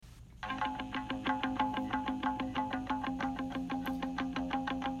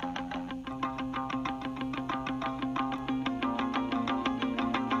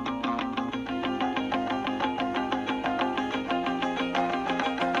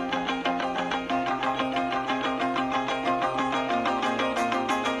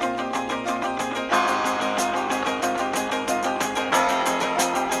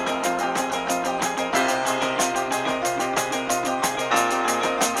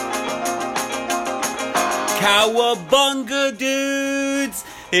Cowabunga, dudes!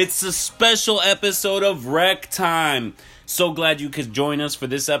 It's a special episode of Rec Time. So glad you could join us for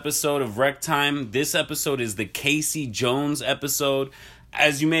this episode of Rec Time. This episode is the Casey Jones episode.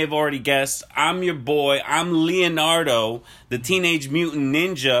 As you may have already guessed, I'm your boy. I'm Leonardo, the Teenage Mutant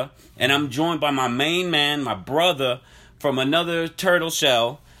Ninja, and I'm joined by my main man, my brother, from another turtle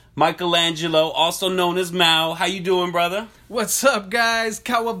shell, Michelangelo, also known as Mao. How you doing, brother? What's up, guys?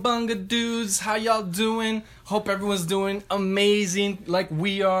 Cowabunga dudes. How y'all doing? Hope everyone's doing amazing like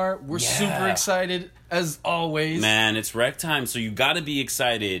we are. We're super excited as always. Man, it's rec time, so you got to be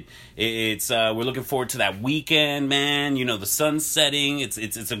excited. It's we're looking forward to that weekend, man. You know, the sun's setting.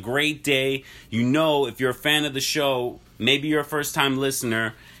 It's a great day. You know, if you're a fan of the show, maybe you're a first-time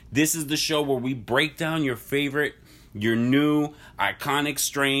listener, this is the show where we break down your new iconic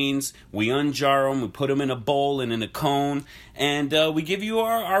strains. We unjar them, we put them in a bowl and in a cone, and we give you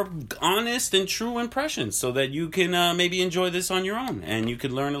our honest and true impressions so that you can maybe enjoy this on your own and you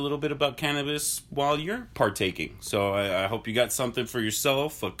can learn a little bit about cannabis while you're partaking. So I hope you got something for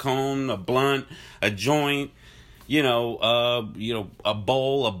yourself, a cone, a blunt, a joint, a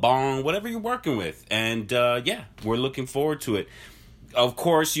bowl, a bong, whatever you're working with. And we're looking forward to it. Of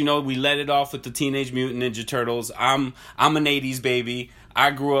course, you know, we let it off with the Teenage Mutant Ninja Turtles. I'm an 80s baby.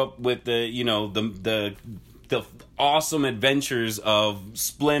 I grew up with the awesome adventures of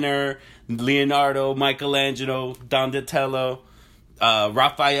Splinter, Leonardo, Michelangelo, Donatello,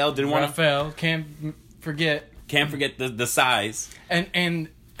 Raphael. Can't forget the size. And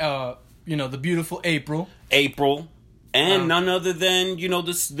the beautiful April. And none other than,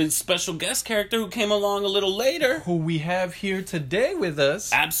 the special guest character who came along a little later. Who we have here today with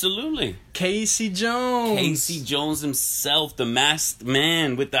us. Absolutely. Casey Jones. Casey Jones himself, the masked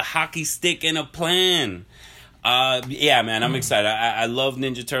man with the hockey stick and a plan. Man, I'm excited. I love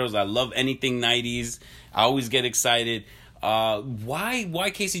Ninja Turtles. I love anything 90s. I always get excited.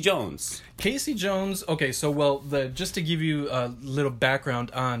 Why Casey Jones? Casey Jones, okay, so, just to give you a little background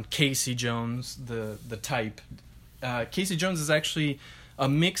on Casey Jones, the type... Casey Jones is actually a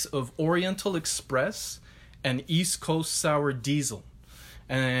mix of Oriental Express and East Coast Sour Diesel.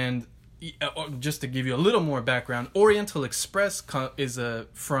 And just to give you a little more background, Oriental Express is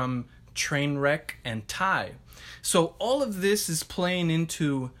from Trainwreck and Thai. So all of this is playing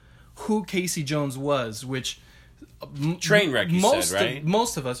into who Casey Jones was, which... Trainwreck, you said, right?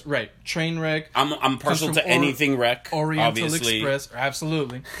 Most of us, right. Trainwreck. I'm partial to anything wreck, Oriental obviously. Express,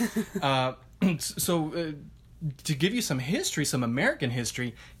 absolutely. To give you some history, some American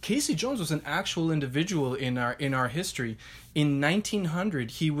history, Casey Jones was an actual individual in our history. In 1900,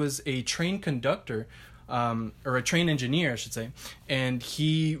 he was a train conductor, or a train engineer, I should say, and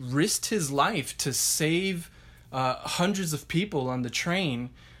he risked his life to save hundreds of people on the train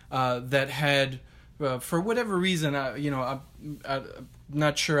that had, for whatever reason, I'm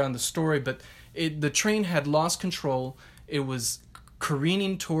not sure on the story, but the train had lost control. It was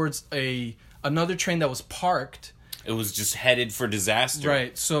careening towards another train that was parked. It was just headed for disaster.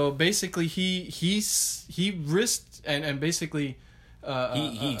 Right. So basically, he risked and basically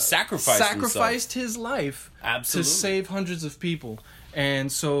he sacrificed his life Absolutely. To save hundreds of people.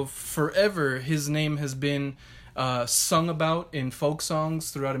 And so forever, his name has been sung about in folk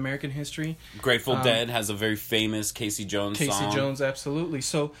songs throughout American history. Grateful Dead has a very famous Casey Jones song. Casey Jones, absolutely.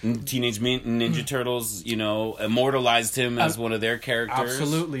 So Teenage Mutant Ninja Turtles, immortalized him as one of their characters.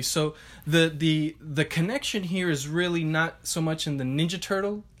 Absolutely. So the connection here is really not so much in the Ninja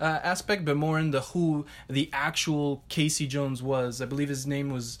Turtle aspect, but more in who the actual Casey Jones was. I believe his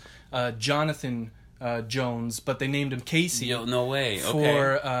name was Jonathan Jones, but they named him Casey. Yo, no way.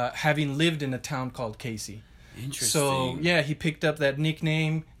 For having lived in a town called Casey. Interesting. So, he picked up that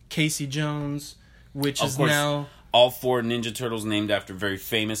nickname, Casey Jones, which is now... All four Ninja Turtles named after very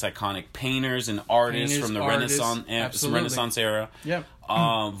famous, iconic painters and artists from the Renaissance era. Yeah.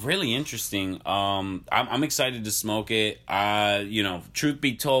 Really interesting. I'm excited to smoke it. Truth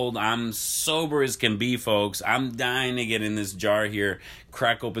be told, I'm sober as can be, folks. I'm dying to get in this jar here,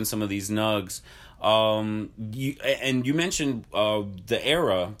 crack open some of these nugs. You mentioned the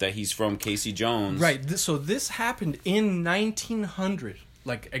era that he's from, Casey Jones. Right. So this happened in 1900,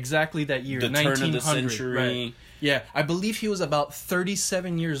 like exactly that year. The 1900, turn of the century. Right. Yeah, I believe he was about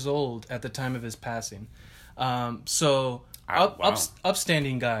 37 years old at the time of his passing. So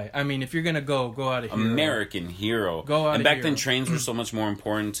Upstanding guy. I mean, if you're gonna go out of here. American hero. Go out and of back hero. then, trains were so much more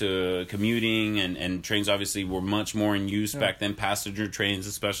important to commuting, and trains obviously were much more in use back then. Passenger trains,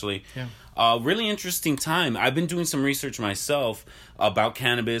 especially. Yeah. Really interesting time. I've been doing some research myself about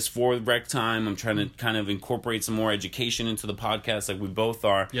cannabis for Rec Time. I'm trying to kind of incorporate some more education into the podcast, like we both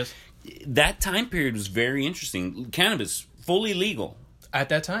are. Yes. That time period was very interesting. Cannabis fully legal. At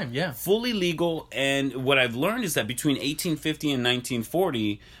that time, yeah. Fully legal, and what I've learned is that between 1850 and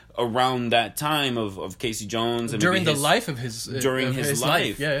 1940, around that time of Casey Jones, and during the life of his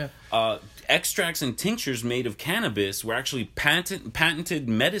life, yeah. Extracts and tinctures made of cannabis were actually patented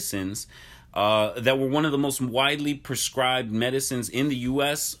medicines that were one of the most widely prescribed medicines in the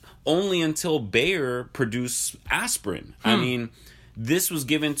U.S. only until Bayer produced aspirin. I mean, this was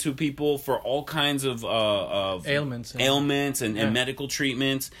given to people for all kinds of ailments and medical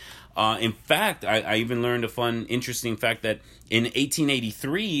treatments. In fact, I even learned a interesting fact that in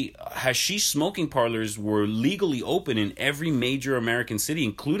 1883, hashish smoking parlors were legally open in every major American city,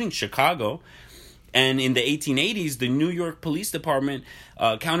 including Chicago. And in the 1880s, the New York Police Department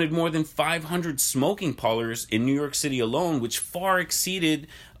counted more than 500 smoking parlors in New York City alone, which far exceeded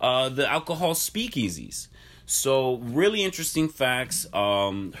the alcohol speakeasies. So, really interesting facts.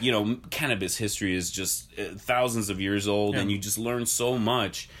 Cannabis history is just thousands of years old, and you just learn so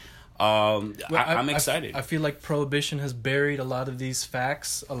much. I'm excited. I feel like Prohibition has buried a lot of these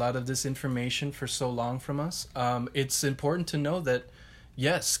facts, a lot of this information for so long from us. It's important to know that,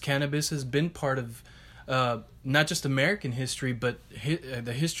 yes, cannabis has been part of not just American history, but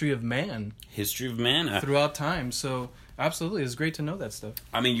the history of man. History of man. Throughout time. So, absolutely, it's great to know that stuff.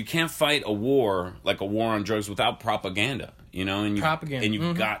 I mean, you can't fight a war, like a war on drugs, without propaganda, And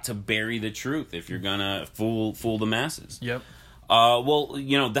you've got to bury the truth if you're gonna fool the masses. Yep.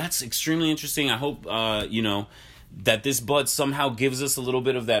 That's extremely interesting. I hope, that this bud somehow gives us a little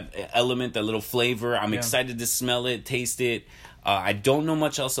bit of that element, that little flavor. I'm excited to smell it, taste it. I don't know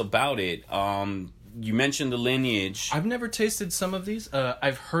much else about it. You mentioned the lineage. I've never tasted some of these.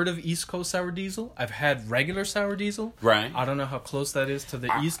 I've heard of East Coast sour diesel. I've had regular sour diesel. Right. I don't know how close that is to the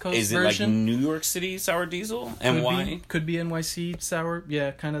East Coast version. Is it like New York City sour diesel? Could be NYC sour.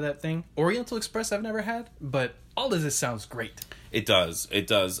 Yeah, kind of that thing. Oriental Express I've never had, but all of this sounds great. It does.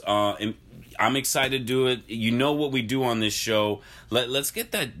 And I'm excited to do it. You know what we do on this show. Let's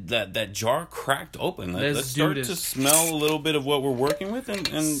get that jar cracked open. Let's start to smell a little bit of what we're working with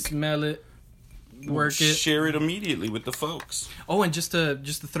and smell it. Work it. Share it immediately with the folks. Oh, and just to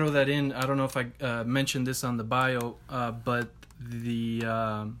throw that in, I don't know if I mentioned this on the bio, but the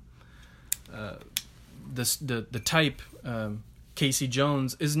type Casey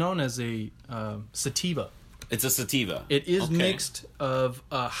Jones is known as a sativa. It's a sativa. It is mixed of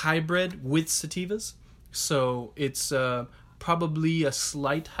a hybrid with sativas, so it's probably a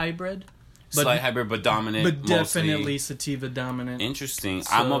slight hybrid. Slight hybrid, but dominant. But definitely sativa dominant. Interesting.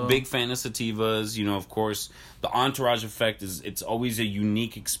 So, I'm a big fan of sativas. Of course, the entourage effect it's always a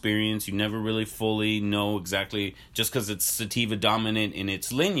unique experience. You never really fully know exactly, just because it's sativa dominant in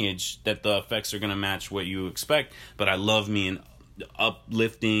its lineage, that the effects are going to match what you expect. But I love me an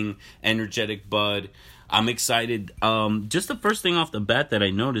uplifting, energetic bud. I'm excited. Just the first thing off the bat that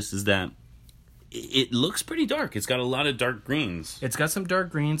I noticed is that it looks pretty dark. It's got a lot of dark greens. It's got some dark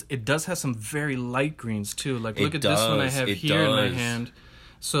greens. It does have some very light greens, too. Like, look at this one I have here in my hand.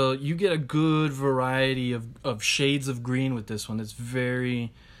 So you get a good variety of shades of green with this one. It's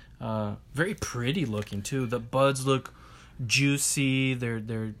very, very pretty looking, too. The buds look juicy. They're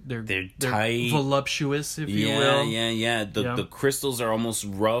tight, voluptuous, if you will. Yeah. The crystals are almost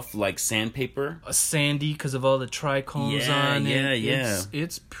rough, like sandpaper. Sandy because of all the trichomes on it. Yeah.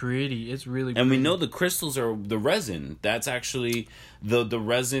 It's pretty. It's really. And we know the crystals are the resin. That's actually the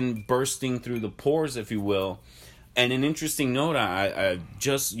resin bursting through the pores, if you will. And an interesting note, I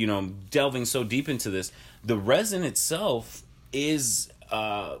just delving so deep into this, the resin itself is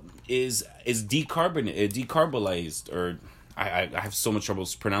decarbolized, or I have so much trouble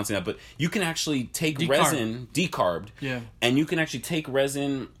pronouncing that, but you can actually take resin, decarbed, and you can actually take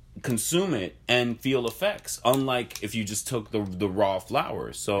resin, consume it, and feel effects, unlike if you just took the raw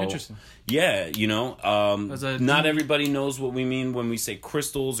flower. So interesting. Yeah, not everybody knows what we mean when we say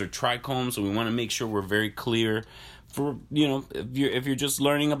crystals or trichomes, so we want to make sure we're very clear for, if you're just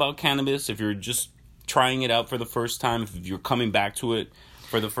learning about cannabis, if you're just trying it out for the first time, if you're coming back to it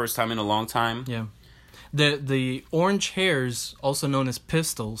for the first time in a long time. Yeah. The orange hairs, also known as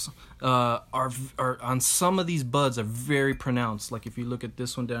pistils, are on some of these buds are very pronounced. Like if you look at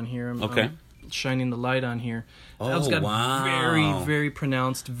this one down here, I'm shining the light on here. That's got very, very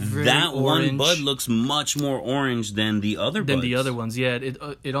pronounced, very that orange. one bud looks much more orange than the other buds. Than the other ones, yeah.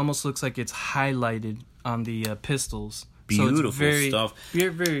 It almost looks like it's highlighted on the pistils. Beautiful so it's very, stuff.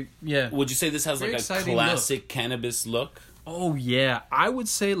 Very, yeah. Would you say this has Very like a exciting classic cannabis look? Oh yeah, I would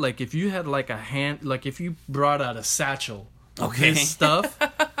say like if you had like if you brought out a satchel of this stuff,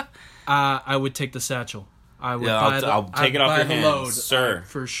 I would take the satchel. I would I'll take it off your hands, sir.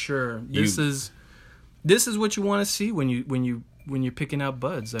 For sure. This is what you want to see when you're picking out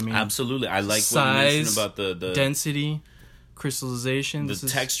buds. I mean, absolutely. I like size, what you mentioned about the density, crystallization, the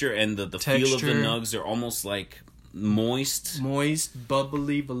texture, and the feel of the nugs. They're almost like moist,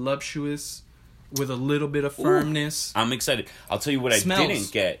 bubbly, voluptuous, with a little bit of firmness. Ooh, I'm excited. I'll tell you what Smells. I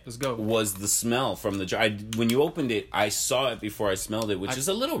didn't get. Let's go. Was the smell from the jar. When you opened it, I saw it before I smelled it, which is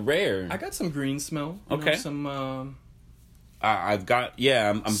a little rare. I got some green smell. Okay. Some. I've got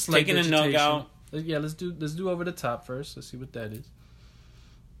I'm taking a nug out. Yeah, let's do over the top first. Let's see what that is.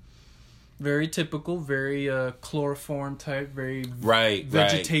 Very typical, very chloroform type, very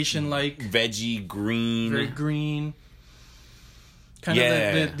vegetation like, veggie green, very green. Kind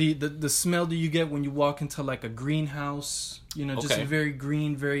of like the smell that you get when you walk into like a greenhouse. You know, just very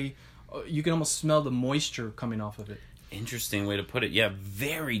green, very. You can almost smell the moisture coming off of it. Interesting way to put it. Yeah,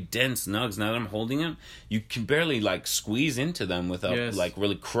 very dense nugs. Now that I'm holding them, you can barely like squeeze into them without like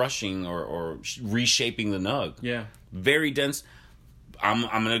really crushing or reshaping the nug. Yeah, very dense. I'm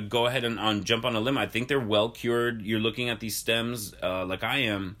gonna go ahead and jump on a limb. I think they're well cured. You're looking at these stems like I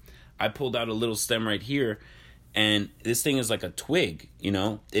am. I pulled out a little stem right here, and this thing is like a twig. You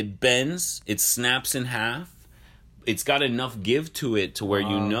know, it bends, it snaps in half. It's got enough give to it to where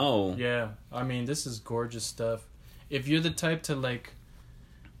you know. Yeah, I mean, this is gorgeous stuff. If you're the type to like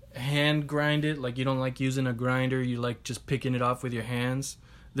hand grind it, like you don't like using a grinder, you like just picking it off with your hands,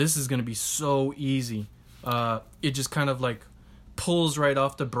 this is gonna be so easy. It just kind of like pulls right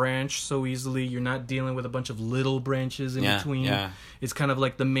off the branch so easily. You're not dealing with a bunch of little branches in between. Yeah. It's kind of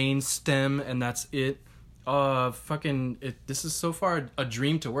like the main stem, and that's it. This is so far a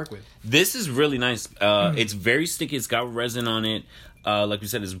dream to work with. This is really nice. It's very sticky. It's got resin on it. Like we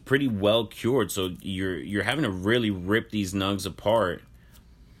said, it's pretty well cured. So you're having to really rip these nugs apart.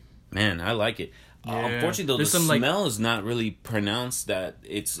 Man, I like it. Yeah. Unfortunately, though, the smell is not really pronounced. That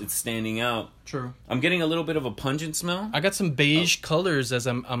it's standing out. True. I'm getting a little bit of a pungent smell. I got some beige colors as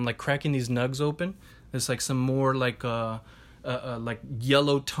I'm like cracking these nugs open. There's like some more like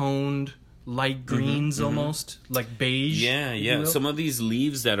yellow toned light greens almost like beige. Yeah. Some of these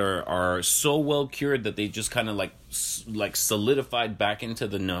leaves that are so well cured that they just kind of like solidified back into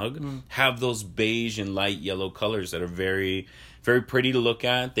the nug have those beige and light yellow colors that are very, very pretty to look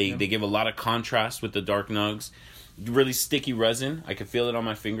at. They give a lot of contrast with the dark nugs. Really sticky resin. I can feel it on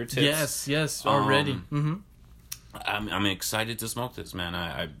my fingertips. Yes, already. I'm excited to smoke this, man.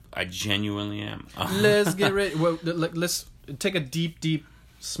 I genuinely am. Let's get ready. Well, let's take a deep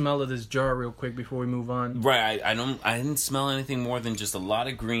smell of this jar real quick before we move on. Right, I didn't smell anything more than just a lot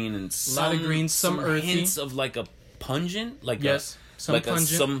of green and some earthy hints of like a pungent, like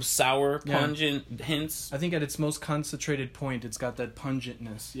some sour pungent hints. I think at its most concentrated point, it's got that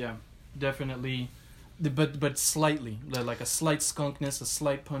pungentness. Yeah, definitely, but slightly like a slight skunkness, a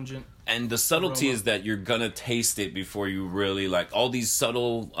slight pungent. And the subtlety is that you're gonna taste it before you really like all these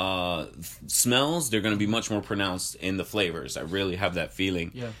subtle smells. They're gonna be much more pronounced in the flavors. I really have that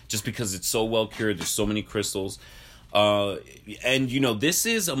feeling. Yeah. Just because it's so well cured. There's so many crystals. And you know, this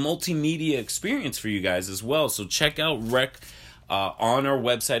is a multimedia experience for you guys as well. So check out Rec on our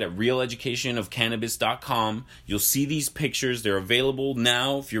website at realeducationofcannabis.com. You'll see these pictures. They're available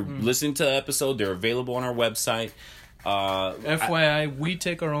now. If you're listening to the episode, they're available on our website. FYI, we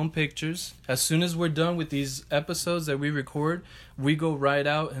take our own pictures. As soon as we're done with these episodes that we record, we go right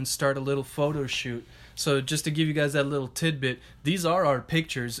out and start a little photo shoot. So just to give you guys that little tidbit, these are our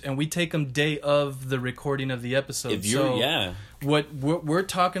pictures, and we take them day of the recording of the episode. What we're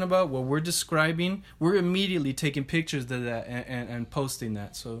talking about, what we're describing, we're immediately taking pictures of that and posting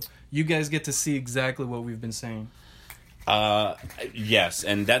that. So you guys get to see exactly what we've been saying. Yes,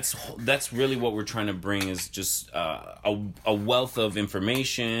 and that's really what we're trying to bring is just a wealth of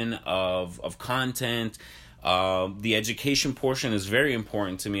information, of content. The education portion is very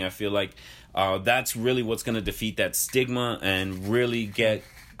important to me. I feel like that's really what's going to defeat that stigma and really get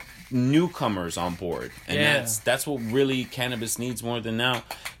newcomers on board. And that's what really cannabis needs more than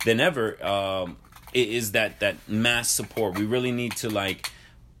ever. Is that mass support. We really need to like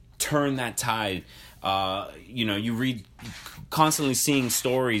turn that tide. You read, constantly seeing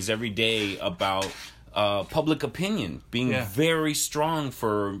stories every day about public opinion being very strong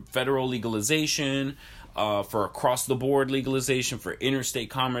for federal legalization, for across the board legalization, for interstate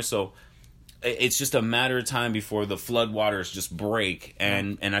commerce. So it's just a matter of time before the floodwaters just break.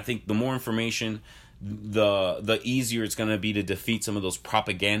 And I think the more information, the easier it's going to be to defeat some of those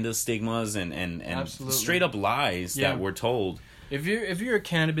propaganda stigmas and straight up lies that we're told. If you're a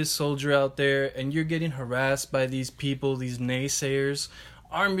cannabis soldier out there and you're getting harassed by these people, these naysayers,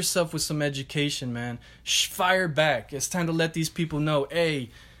 arm yourself with some education, man. Fire back. It's time to let these people know, hey,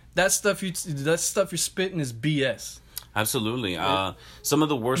 that stuff you're spitting is BS. Absolutely. Some of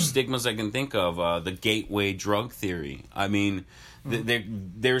the worst stigmas I can think of, the gateway drug theory. I mean,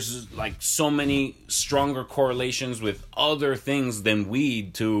 there's like so many stronger correlations with other things than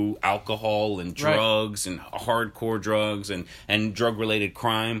weed to alcohol and drugs and hardcore drugs and drug-related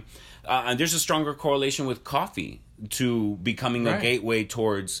crime. And there's a stronger correlation with coffee to becoming a gateway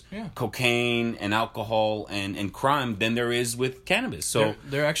towards cocaine and alcohol and crime than there is with cannabis. So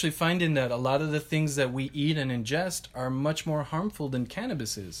they're actually finding that a lot of the things that we eat and ingest are much more harmful than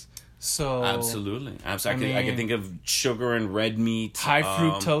cannabis is. So absolutely. I can think of sugar and red meat, high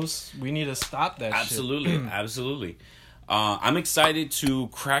fructose. We need to stop that. Absolutely. I'm excited to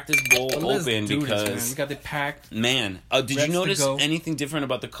crack this bowl open because we got the packed. Man, did you notice anything different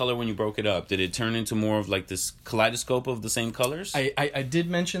about the color when you broke it up? Did it turn into more of like this kaleidoscope of the same colors? I did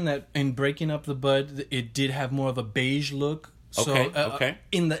mention that in breaking up the bud, it did have more of a beige look. So, okay.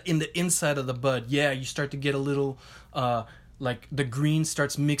 In the inside of the bud, you start to get a little. Like the green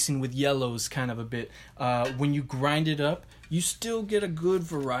starts mixing with yellows kind of a bit. When you grind it up, you still get a good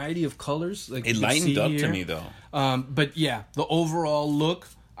variety of colors. Like it lightened up to me though. But yeah, the overall look,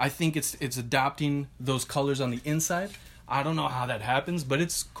 I think it's adopting those colors on the inside. I don't know how that happens, but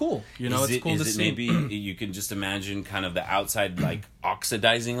it's cool. It's cool to see. Maybe you can just imagine kind of the outside like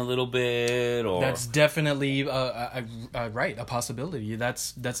oxidizing a little bit, or that's definitely right, a possibility.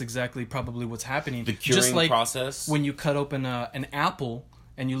 That's exactly probably what's happening. The curing just like process when you cut open an apple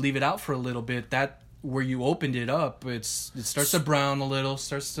and you leave it out for a little bit. That where you opened it up, it starts to brown a little,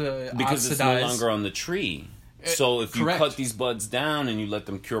 starts to because oxidize. It's no longer on the tree. So if you cut these buds down and you let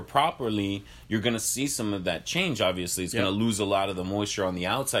them cure properly, you're going to see some of that change, obviously. It's going to lose a lot of the moisture on the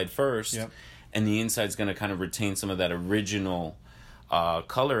outside first, and the inside's going to kind of retain some of that original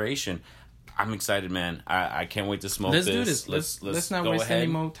coloration. I'm excited, man. I can't wait to smoke this. Let's do this. Let's not waste any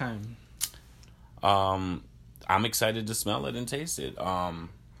more time. I'm excited to smell it and taste it.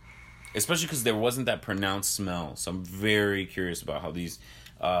 Especially because there wasn't that pronounced smell. So I'm very curious about how these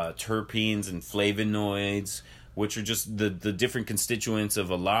terpenes and flavonoids, which are just the different constituents of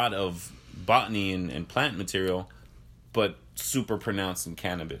a lot of botany and plant material, but super pronounced in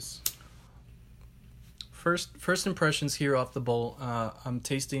cannabis. First impressions here off the bowl. I'm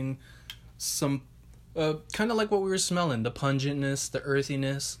tasting some kind of like what we were smelling, the pungentness, the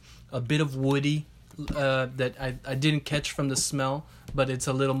earthiness, a bit of woody that I didn't catch from the smell, but it's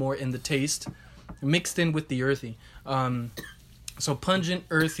a little more in the taste, mixed in with the earthy. So pungent,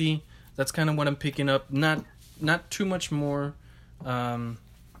 earthy, that's kind of what I'm picking up. Not too much more. What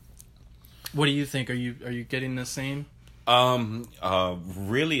do you think? Are you getting the same?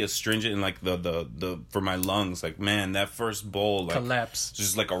 Really astringent and like the for my lungs, like man, that first bowl like collapse,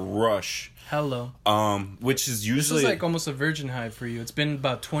 just like a rush. Hello. Which is usually this is like almost a virgin high for you. It's been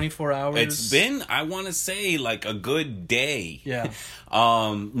about 24 hours. It's been, I want to say, like a good day. Yeah.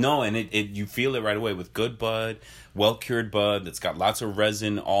 No, and it you feel it right away with good bud, well cured bud that's got lots of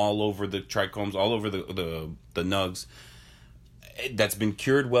resin all over the trichomes, all over the nugs. That's been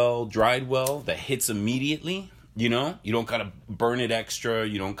cured well, dried well. That hits immediately. You don't gotta burn it extra.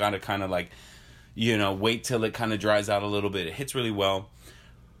 You don't gotta kind of like, wait till it kind of dries out a little bit. It hits really well.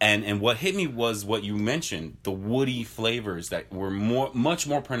 And what hit me was what you mentioned, the woody flavors that were much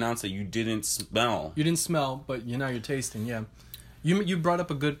more pronounced that you didn't smell. You didn't smell, but now you're tasting, yeah. You brought up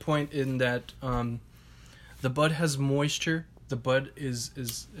a good point in that the bud has moisture. The bud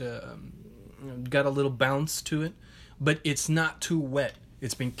is got a little bounce to it, but it's not too wet.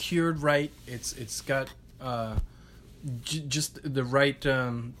 It's been cured right. It's got just the right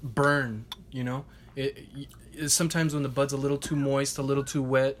burn, sometimes when the bud's a little too moist, a little too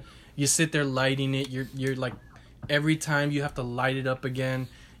wet, you sit there lighting it, you're like, every time you have to light it up again,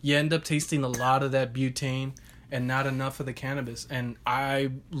 you end up tasting a lot of that butane and not enough of the cannabis. And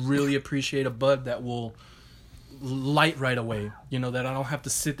I really appreciate a bud that will light right away, that I don't have to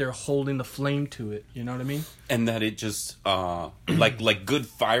sit there holding the flame to it, you know what I mean? And that it just like good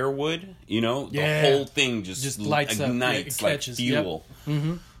firewood, the whole thing just lights ignites up. like fuel. Yep.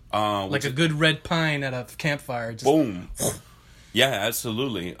 Mm-hmm. Like a good red pine at a campfire. Just boom. Yeah,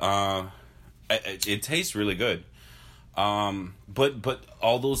 absolutely. It tastes really good. But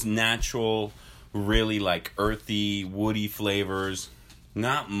all those natural, really like earthy, woody flavors.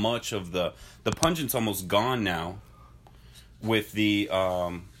 Not much of the pungent's almost gone now. With the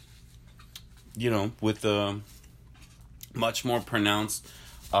with the much more pronounced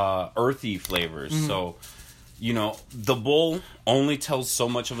earthy flavors. Mm-hmm. So, the bowl only tells so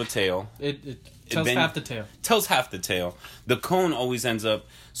much of a tale. It tells half the tale. Tells half the tale. The cone always ends up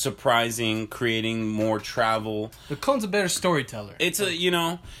surprising, creating more travel. The cone's a better storyteller. It's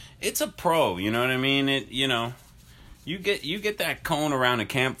it's a pro. You know what I mean? You get that cone around a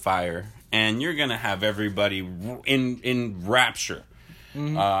campfire, and you're gonna have everybody in rapture.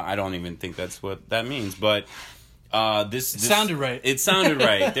 Mm-hmm. I don't even think that's what that means, but this sounded right. It sounded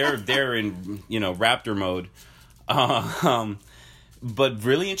right. They're in raptor mode. But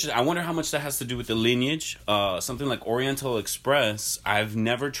really interesting. I wonder how much that has to do with the lineage. Something like Oriental Express, I've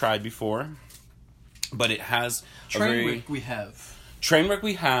never tried before, but it has Trainwreck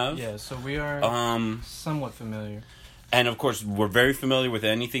we have. Yeah, so we are somewhat familiar. And of course, we're very familiar with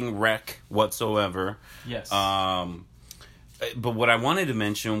anything wreck whatsoever. Yes. But what I wanted to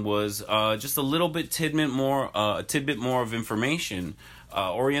mention was just a little bit tidbit more of information.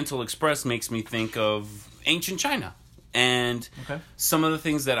 Oriental Express makes me think of ancient China. And some of the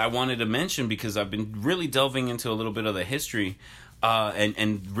things that I wanted to mention, because I've been really delving into a little bit of the history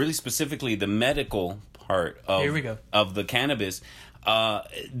and really specifically the medical part of the cannabis.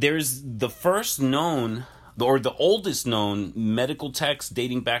 There's the first known or the oldest known medical text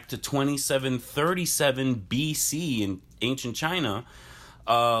dating back to 2737 BC in ancient China,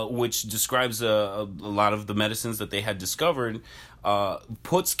 which describes a lot of the medicines that they had discovered,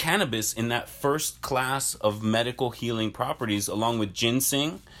 puts cannabis in that first class of medical healing properties, along with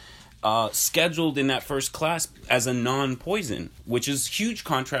ginseng, scheduled in that first class as a non-poison, which is huge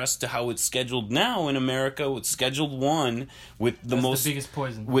contrast to how it's scheduled now in America. It's Scheduled 1 with the biggest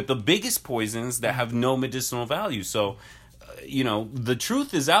poison, with the biggest poisons that have no medicinal value. So, the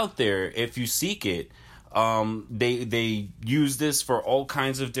truth is out there if you seek it. They use this for all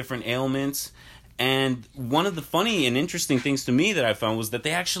kinds of different ailments. And one of the funny and interesting things to me that I found was that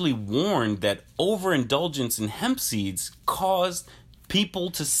they actually warned that overindulgence in hemp seeds caused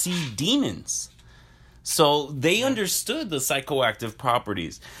people to see demons. So they understood the psychoactive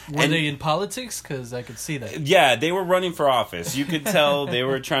properties. Were they in politics? Because I could see that. Yeah, they were running for office. You could tell they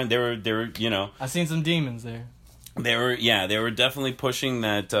were trying. They were. I seen some demons there. They were definitely pushing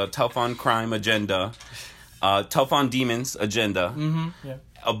that tough on crime agenda, tough on demons agenda. Mm-hmm. Yeah.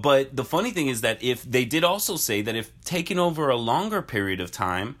 But the funny thing is that if they did also say that if taken over a longer period of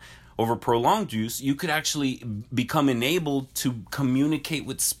time, over prolonged use, you could actually become enabled to communicate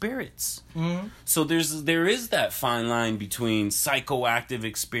with spirits. Mm-hmm. So there is that fine line between psychoactive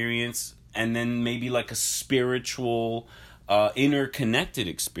experience and then maybe like a spiritual, interconnected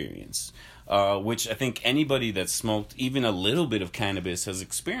experience. Which I think anybody that's smoked even a little bit of cannabis has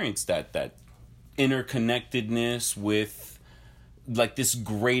experienced that interconnectedness with like this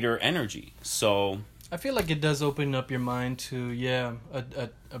greater energy. So I feel like it does open up your mind to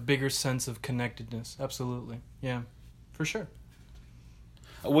a bigger sense of connectedness. Absolutely, yeah, for sure.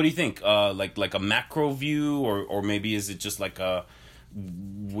 What do you think? Like a macro view, or maybe is it just like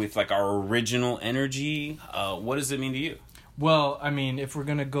with like our original energy? What does it mean to you? Well, I mean, if we're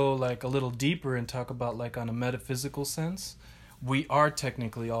gonna go like a little deeper and talk about like on a metaphysical sense, we are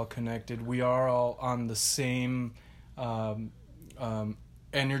technically all connected. We are all on the same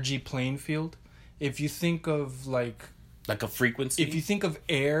energy playing field. If you think of like a frequency, if you think of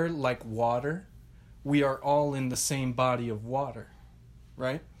air like water, we are all in the same body of water,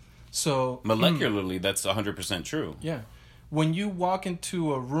 right? So molecularly, that's 100% true. Yeah, when you walk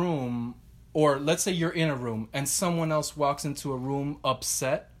into a room. Or let's say you're in a room and someone else walks into a room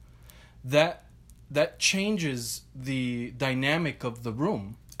upset, that changes the dynamic of the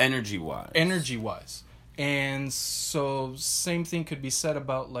room. Energy-wise. And so same thing could be said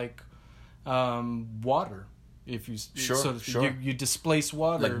about like water. If you you displace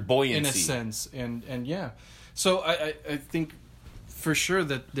water like buoyancy in a sense. And yeah. So I think for sure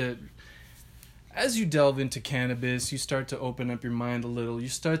that as you delve into cannabis, you start to open up your mind a little. You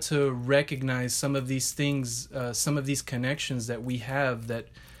start to recognize some of these things, some of these connections that we have that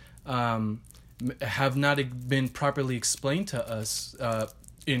have not been properly explained to us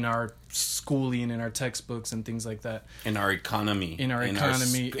in our schooling, in our textbooks, and things like that. In our economy. In our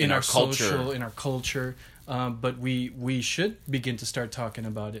social, in our culture. but we should begin to start talking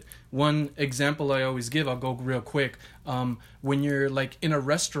about it. One example I always give, I'll go real quick. When you're like in a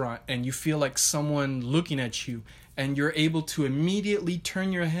restaurant and you feel like someone looking at you, and you're able to immediately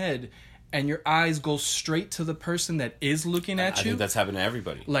turn your head and your eyes go straight to the person that is looking at you. I think that's happened to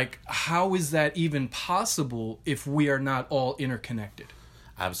everybody. Like, how is that even possible if we are not all interconnected?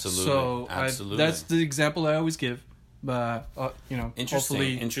 Absolutely. So absolutely. That's the example I always give. But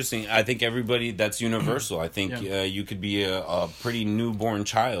Interesting. I think everybody, that's universal. I think you could be a pretty newborn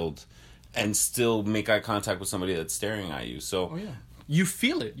child and still make eye contact with somebody that's staring at you. So you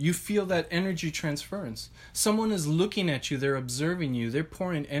feel it. You feel that energy transference. Someone is looking at you. They're observing you. They're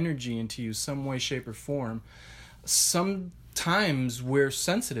pouring energy into you some way, shape, or form. Sometimes we're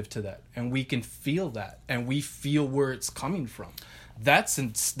sensitive to that, and we can feel that, and we feel where it's coming from. That's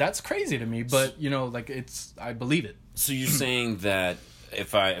crazy to me, but I believe it. So you're saying that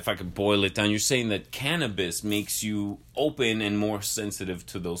if I could boil it down, you're saying that cannabis makes you open and more sensitive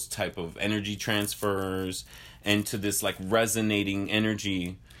to those type of energy transfers and to this like resonating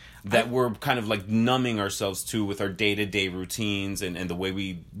energy that we're kind of like numbing ourselves to with our day-to-day routines and the way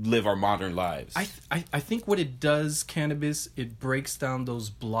we live our modern lives. I think what it does, cannabis, it breaks down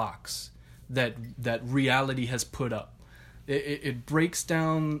those blocks that reality has put up. It breaks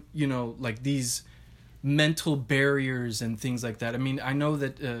down, like these mental barriers and things like that. I mean, I know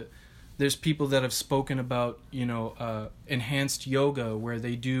that there's people that have spoken about, enhanced yoga where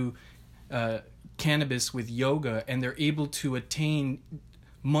they do cannabis with yoga and they're able to attain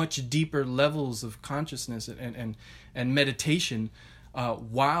much deeper levels of consciousness and meditation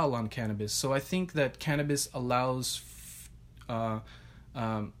while on cannabis. So I think that cannabis allows like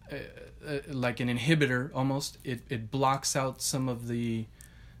an inhibitor almost. It blocks out some of the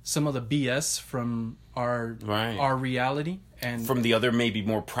BS from our reality and from the other maybe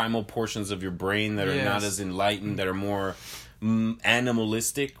more primal portions of your brain that are not as enlightened, that are more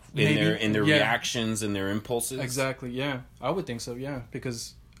animalistic in their reactions and their impulses. Exactly. Yeah, I would think so. Yeah,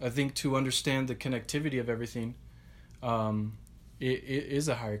 because I think to understand the connectivity of everything, it is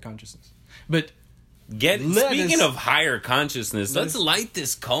a higher consciousness. But speaking of higher consciousness, let's light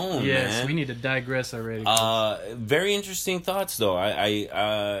this cone. Yes, man. We need to digress already. Very interesting thoughts, though.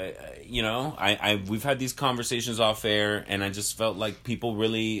 We've had these conversations off air, and I just felt like people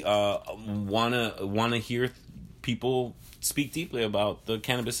really wanna hear people speak deeply about the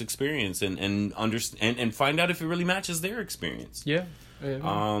cannabis experience and understand and find out if it really matches their experience. Yeah.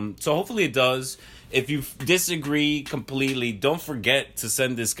 So hopefully it does. If you disagree completely, don't forget to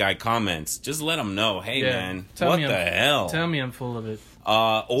send this guy comments. Just let him know, hey man, what the hell? Tell me I'm full of it.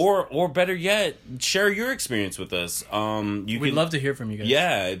 Or better yet, share your experience with us. We'd love to hear from you guys.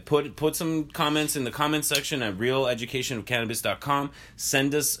 Yeah, put some comments in the comment section at realeducationofcannabis.com.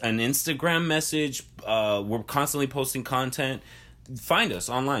 Send us an Instagram message. We're constantly posting content. Find us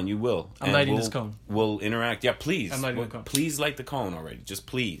online. You will. I'm lighting this cone. We'll interact. Yeah, please. I'm lighting the cone. Please light the cone already. Just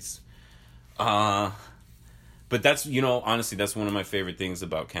please. But that's, honestly, that's one of my favorite things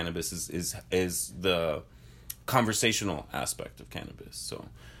about cannabis is the conversational aspect of cannabis. So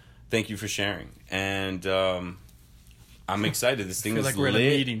thank you for sharing. And I'm excited. This thing is like we're lit.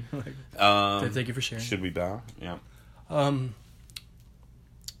 at a meeting. Thank you for sharing. Should we bow? Yeah.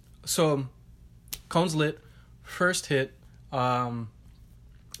 So cone's lit. First hit.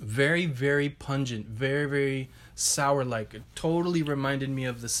 Very, very pungent, very, very sour-like. It totally reminded me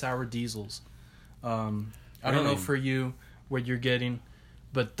of the sour diesels. I don't know for you what you're getting,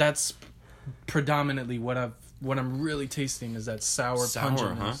 but that's predominantly what I'm really tasting is that sour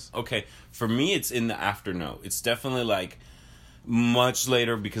pungentness. Huh? Okay, for me it's in the afternote. It's definitely like much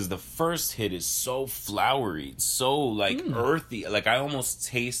later because the first hit is so flowery, it's so like earthy. Like I almost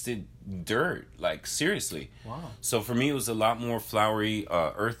tasted dirt. Like seriously. Wow. So for me it was a lot more flowery,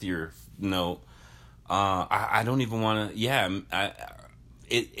 earthier note. I don't even want to. Yeah.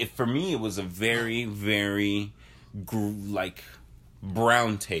 It for me it was a very very like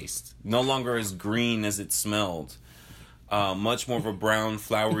brown taste. No longer as green as it smelled. Much more of a brown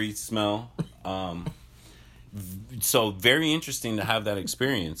flowery smell. So very interesting to have that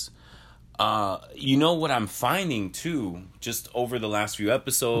experience. What I'm finding too, just over the last few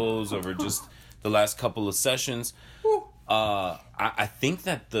episodes, over just the last couple of sessions, I think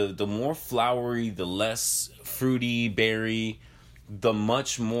that the more flowery, the less fruity, berry, the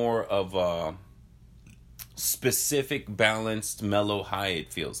much more of a specific, balanced, mellow high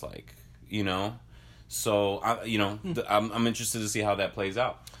it feels like, So, I'm interested to see how that plays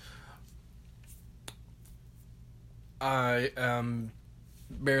out. I am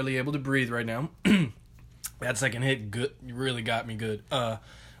barely able to breathe right now. That second hit really got me good.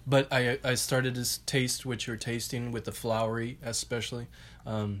 But I started to taste what you're tasting with the flowery, especially.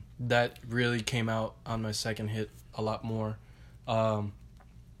 That really came out on my second hit a lot more.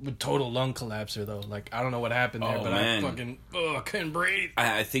 With total lung collapser though. Like I don't know what happened there, but man. I couldn't breathe.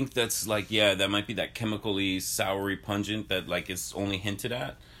 I think that's like that might be that chemically soury pungent that like it's only hinted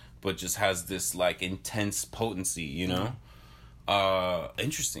at, but just has this like intense potency, you know.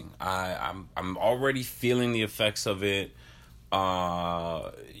 Interesting. I'm already feeling the effects of it.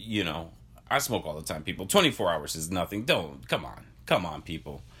 You know, I smoke all the time, people. 24 hours is nothing. Come on,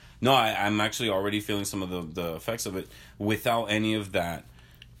 people. No, I'm actually already feeling some of the effects of it without any of that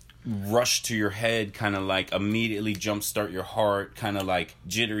rush to your head, kind of like immediately jumpstart your heart, kind of like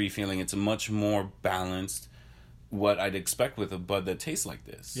jittery feeling. It's a much more balanced, what I'd expect with a bud that tastes like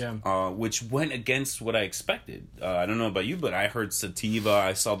this. Yeah. Which went against what I expected. I don't know about you, but I heard sativa.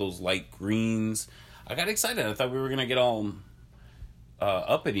 I saw those light greens. I got excited. I thought we were going to get all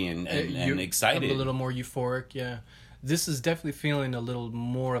uppity and excited. A little more euphoric, yeah. This is definitely feeling a little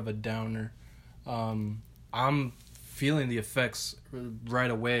more of a downer. I'm feeling the effects right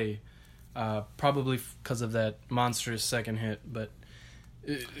away, probably because of that monstrous second hit. But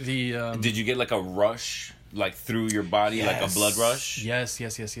did you get like a rush, like through your body, yes. like a blood rush? Yes.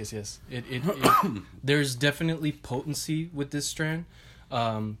 It there's definitely potency with this strand.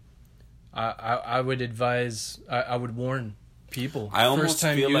 I would advise. I would warn people. I almost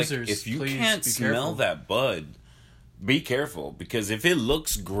first-time feel users, like if you can't smell that bud, be careful, because if it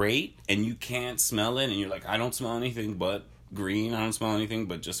looks great and you can't smell it and you're like, I don't smell anything but green, I don't smell anything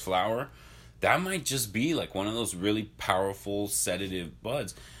but just flower, that might just be like one of those really powerful sedative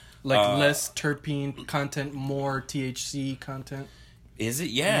buds. Like less terpene content, more THC content. Is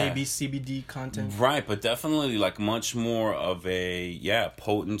it? Yeah. Maybe CBD content. Right, but definitely like much more of a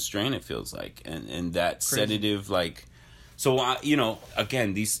potent strain, it feels like. And that crazy sedative, like, so you know,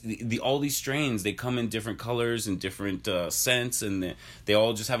 again, all these strains, they come in different colors and different scents, and they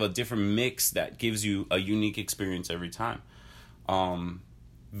all just have a different mix that gives you a unique experience every time.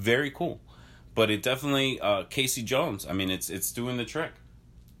 Very cool. But it definitely Casey Jones, I mean, it's doing the trick.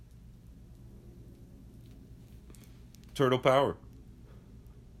 Turtle power.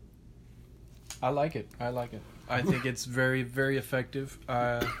 I like it. I think it's very, very effective.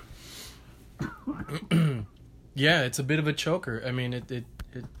 Yeah, it's a bit of a choker. I mean, it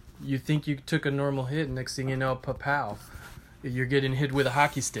you think you took a normal hit, next thing you know, pow, you're getting hit with a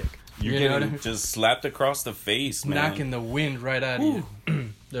hockey stick. You're getting just slapped across the face, man. Knocking the wind right out of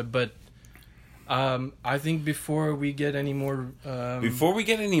you. But I think before we get any more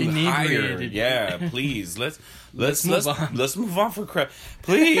higher, yeah, please let's move on. Let's move on for crap,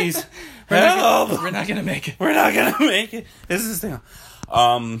 please. Help! We're not gonna make it. We're not gonna make it. This is the thing.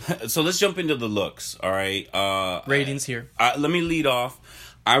 So let's jump into the looks. All right. Ratings here. Let me lead off.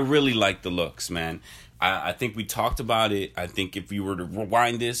 I really like the looks, man. I think we talked about it. I think if you were to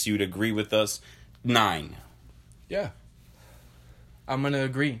rewind this, you'd agree with us. 9. Yeah. I'm going to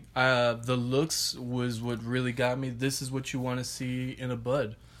agree. The looks was what really got me. This is what you want to see in a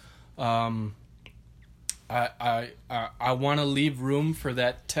bud. I want to leave room for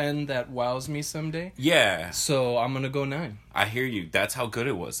that 10 that wows me someday. Yeah. So I'm going to go 9. I hear you. That's how good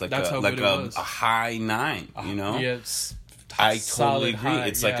it was. Like That's how good it was. A high 9, you know? Yeah, it's I totally agree. High.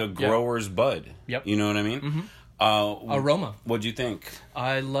 It's like a grower's bud. Yep. You know what I mean? Mm-hmm. Aroma. What'd you think?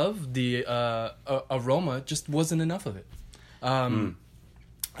 I love the aroma. Just wasn't enough of it. I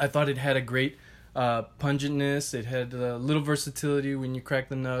thought it had a great pungentness. It had a little versatility when you crack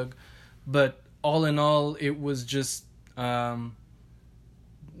the nug. But all in all, it was just missing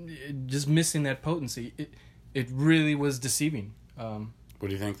that potency. It really was deceiving. What do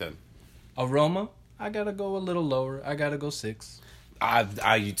you think then? Aroma, I gotta go a little lower. I gotta go 6.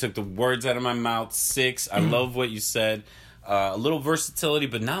 You took the words out of my mouth. 6. I love what you said. A little versatility,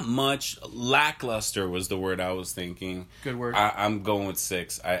 but not much. Lackluster was the word I was thinking. Good word. I'm going with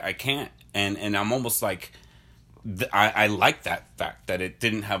 6. I can't, and I'm almost like, I like that fact that it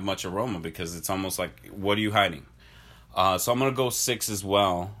didn't have much aroma, because it's almost like, what are you hiding? So I'm gonna go 6 as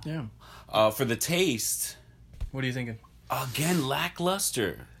well. Yeah. For the taste, what are you thinking? Again,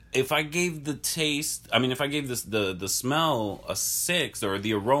 lackluster. If I gave the taste, if I gave this the smell a 6, or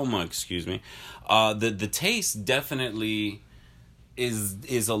the aroma, excuse me, the taste definitely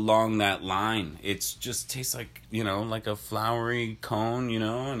is along that line. It's just tastes like, like a flowery cone,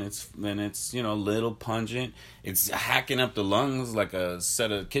 and it's a little pungent. It's hacking up the lungs like a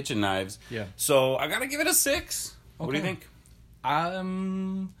set of kitchen knives. Yeah. So I gotta give it a 6. Okay. What do you think?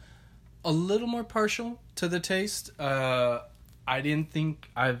 I'm a little more partial to the taste. I didn't think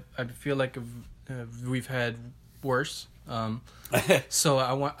I feel like we've had worse So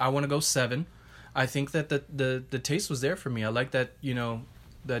I want to go 7. I think that the taste was there for me. I like that,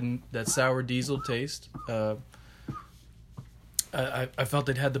 that sour diesel taste. I felt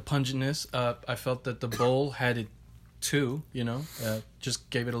it had the pungentness. I felt that the bowl had it too. Just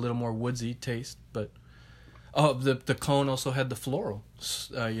gave it a little more woodsy taste. But the cone also had the floral.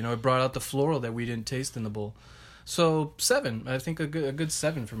 It brought out the floral that we didn't taste in the bowl. So 7. I think a good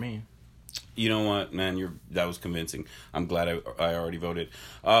 7 for me. You know what, man? That was convincing. I'm glad I already voted.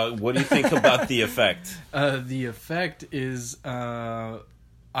 What do you think about the effect? The effect is a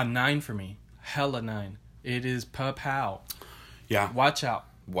 9 for me. Hella 9. It is pow. Yeah. Watch out.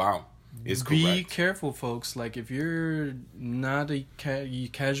 Wow. It's Be correct. careful, folks. Like, if you're not a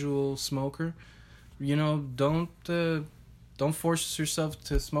casual smoker, don't force yourself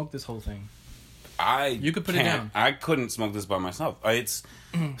to smoke this whole thing. You could put it down. I couldn't smoke this by myself. It's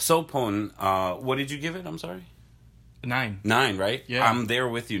so potent. What did you give it? I'm sorry. 9. 9, right? Yeah. I'm there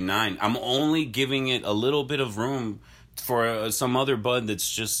with you. 9. I'm only giving it a little bit of room for some other bud that's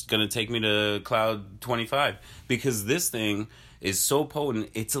just gonna take me to cloud 25, because this thing is so potent.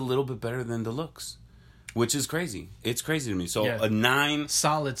 It's a little bit better than the looks, which is crazy. It's crazy to me. So a 9,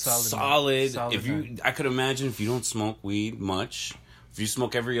 solid. If you, I could imagine if you don't smoke weed much. If you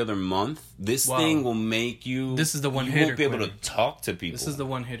smoke every other month, this thing will make you. This is the one you hitter. You won't be able to talk to people. This is the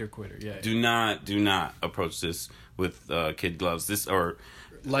one hitter quitter. Yeah. Do not approach this with kid gloves.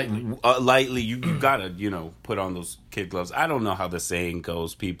 Lightly. Lightly. You gotta put on those kid gloves. I don't know how the saying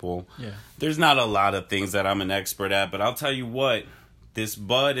goes, people. Yeah. There's not a lot of things that I'm an expert at, but I'll tell you what. This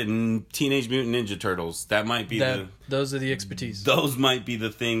Bud and Teenage Mutant Ninja Turtles. That might be those are the expertise. Those might be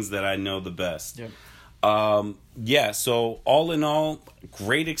the things that I know the best. Yep. So all in all,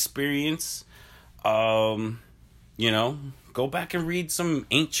 great experience. Go back and read some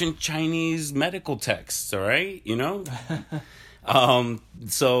ancient Chinese medical texts, all right? Definitely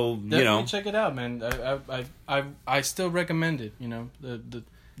check it out, man. I still recommend it, the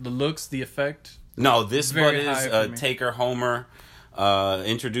looks, the effect. No, this one is take her Homer,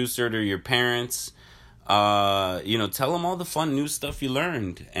 introduce her to your parents, tell them all the fun new stuff you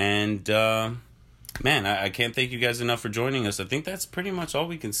learned, and man, I can't thank you guys enough for joining us. I think that's pretty much all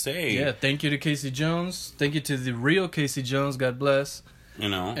we can say. Yeah, thank you to Casey Jones. Thank you to the real Casey Jones. God bless.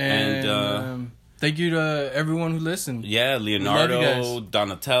 And thank you to everyone who listened. Yeah, Leonardo,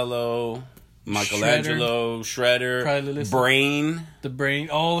 Donatello, Michelangelo, Shredder, Brain. The Brain.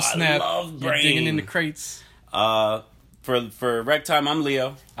 Oh, snap. I love Brain. You're digging in the crates. For Rec Time, I'm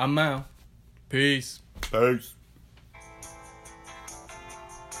Leo. I'm Mal. Peace. Peace.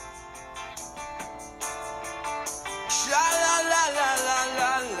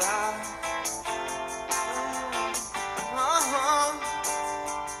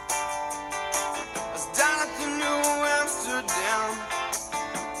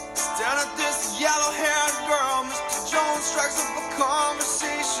 Yellow-haired girl, Mr. Jones strikes up a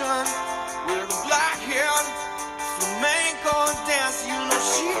conversation with a black-haired flamenco dancer.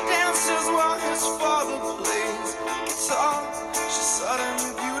 She dances while his father plays guitar. She's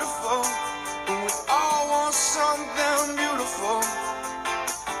suddenly beautiful, and we all want something beautiful.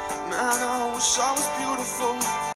 Man, I wish I was beautiful.